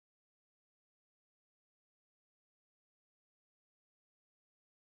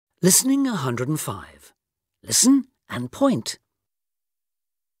Listening 105. Listen and point.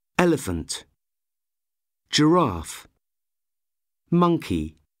 Elephant, giraffe,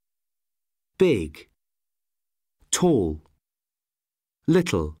 monkey, big, tall,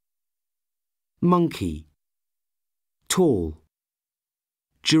 little, monkey, tall,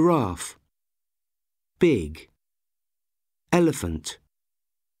 giraffe, big, elephant,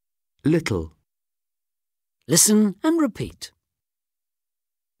 little. Listen and repeat.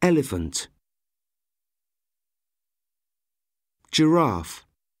 Elephant, giraffe,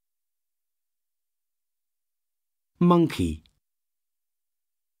 monkey,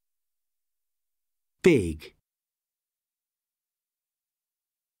 big,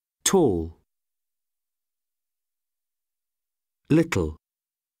 tall, little.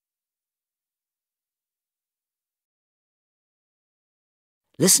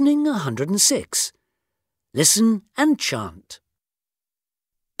 Listening 106. Listen and chant.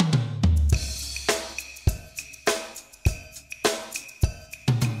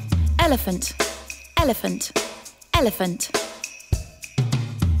 Elephant, elephant, elephant.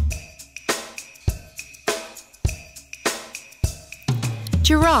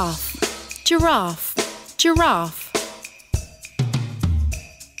 Giraffe, giraffe, giraffe.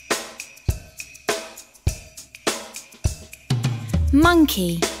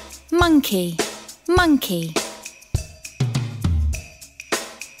 Monkey, monkey, monkey.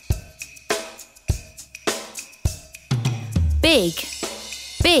 Big,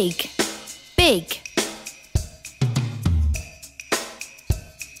 big, big.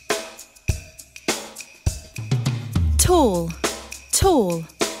 Tall, tall,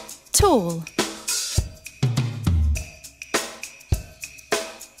 tall.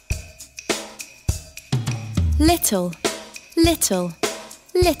 Little, little,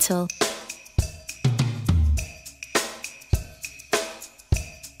 little.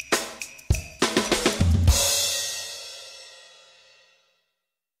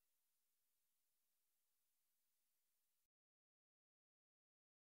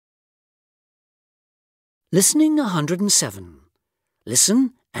 Listening 107.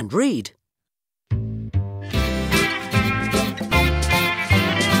 Listen and read.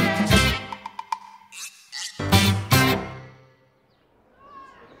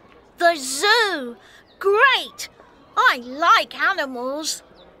 The zoo! Great! I like animals.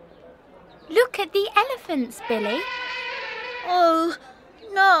 Look at the elephants, Billy. Oh,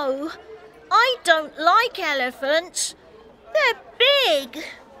 no. I don't like elephants. They're big.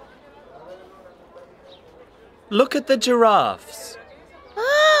 Look at the giraffes.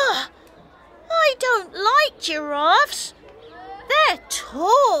 Ah! I don't like giraffes. They're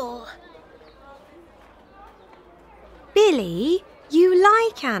tall. Billy, you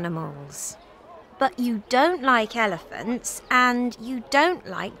like animals, but you don't like elephants and you don't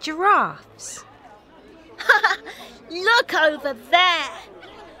like giraffes. Look over there.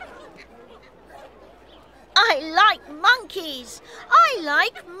 I like monkeys. I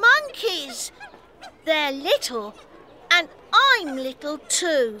like monkeys. They're little, and I'm little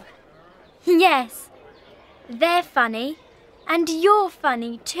too. Yes, they're funny, and you're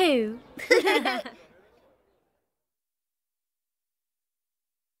funny too.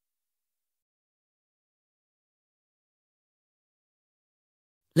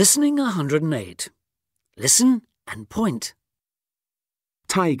 Listening 108. Listen and point.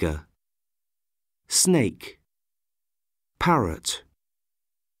 Tiger, snake, parrot,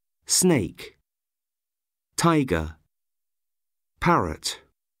 snake, tiger, parrot.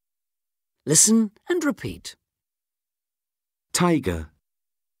 Listen and repeat. Tiger,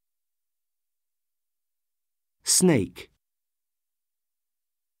 snake,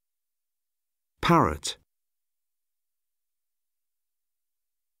 parrot.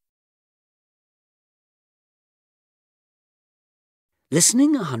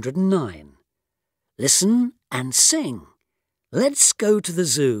 Listening 109. Listen and sing. Let's go to the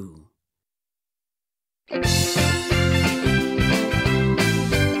zoo. Hear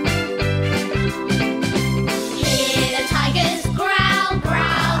the tigers growl,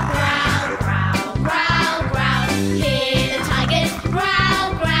 growl, growl, growl, growl, growl. Hear the tigers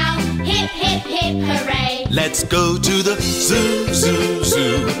growl, growl. Hip, hip, hip, hooray. Let's go to the zoo, zoo,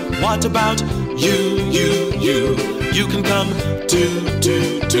 zoo. What about you, you, you? You can come too,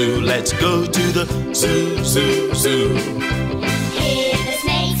 too, too. Let's go to the zoo, zoo, zoo. Hear the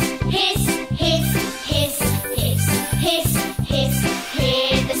snakes hiss, hiss, hiss, hiss, hiss, hiss.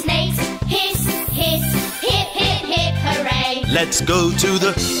 Hear the snakes hiss, hiss, hip, hip, hip, hooray. Let's go to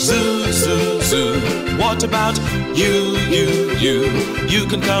the zoo, zoo, zoo. What about you, you, you? You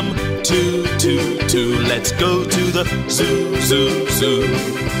can come too, too, too. Let's go to the zoo, zoo, zoo.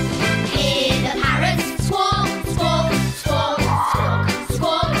 Hear the parrots squawk, squawk, squawk,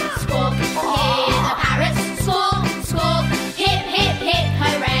 squawk, squawk, squawk. Hear the parrots squawk, squawk. Hip, hip, hip,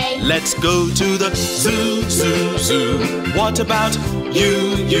 hooray. Let's go to the zoo, zoo, zoo. What about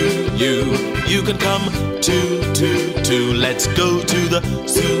you, you, you? You can come too, too, too. Let's go to the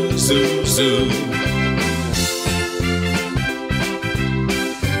zoo, zoo, zoo.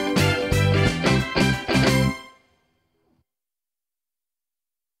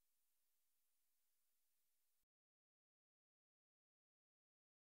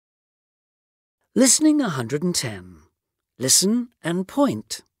 Listening 110. Listen and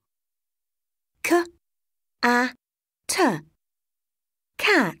point. K, a, t.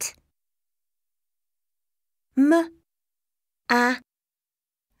 Cat. M, a,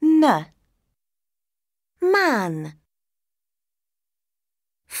 n. Man.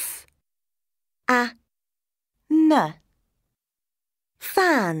 F, a, n.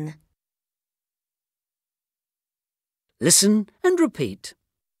 Fan. Listen and repeat.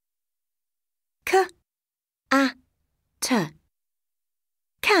 K, a, t.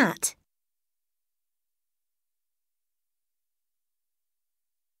 Cat.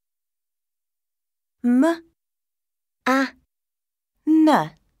 M, a,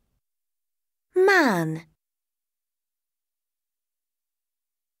 n. Man.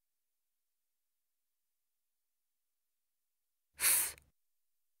 F,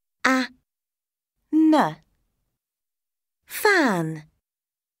 a, n. Fan.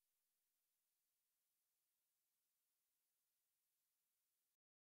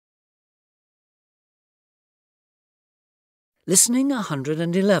 Listening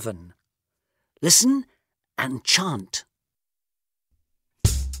 111. Listen and chant.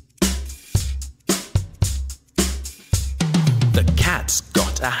 The cat's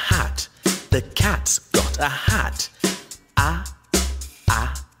got a hat. The cat's got a hat. Ah,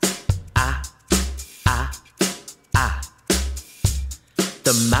 ah, ah, ah, ah.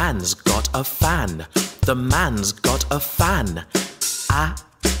 The man's got a fan. The man's got a fan. Ah,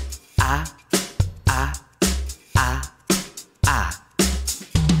 ah, ah, ah, ah.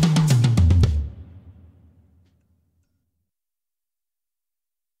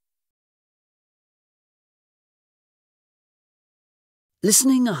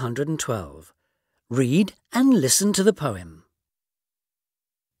 Listening 112. Read and listen to the poem.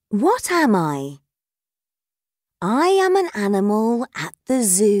 What am I? I am an animal at the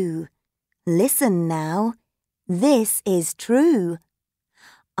zoo. Listen now, this is true.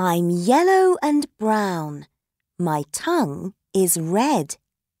 I'm yellow and brown. My tongue is red.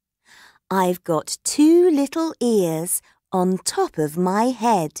 I've got 2 little ears on top of my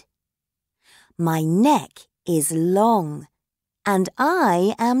head. My neck is long. And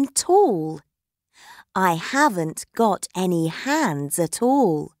I am tall. I haven't got any hands at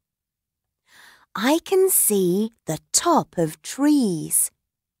all. I can see the top of trees.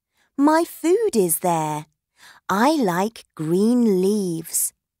 My food is there. I like green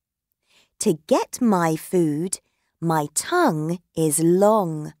leaves. To get my food, my tongue is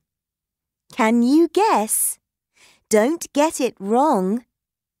long. Can you guess? Don't get it wrong.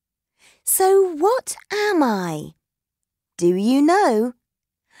 So what am I? Do you know?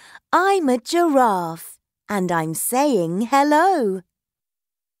 I'm a giraffe and I'm saying hello.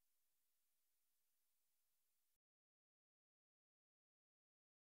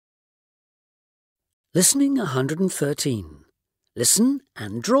 Listening 113. Listen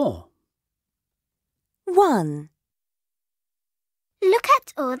and draw. 1. Look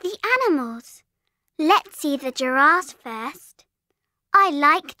at all the animals. Let's see the giraffes first. I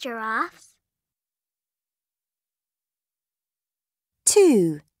like giraffes.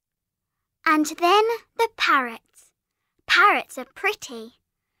 2. And then the parrots. Parrots are pretty.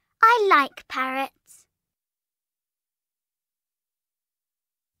 I like parrots.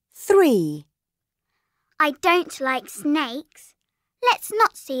 3. I don't like snakes. Let's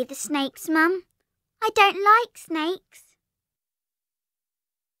not see the snakes, Mum. I don't like snakes.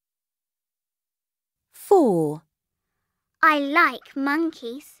 4. I like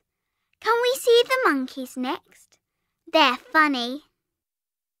monkeys. Can we see the monkeys next? They're funny.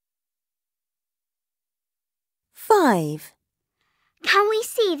 5. Can we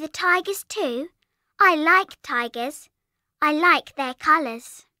see the tigers too? I like tigers. I like their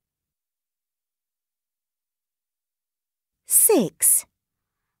colours. 6.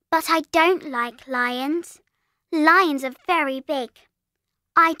 But I don't like lions. Lions are very big.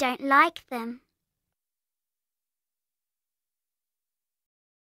 I don't like them.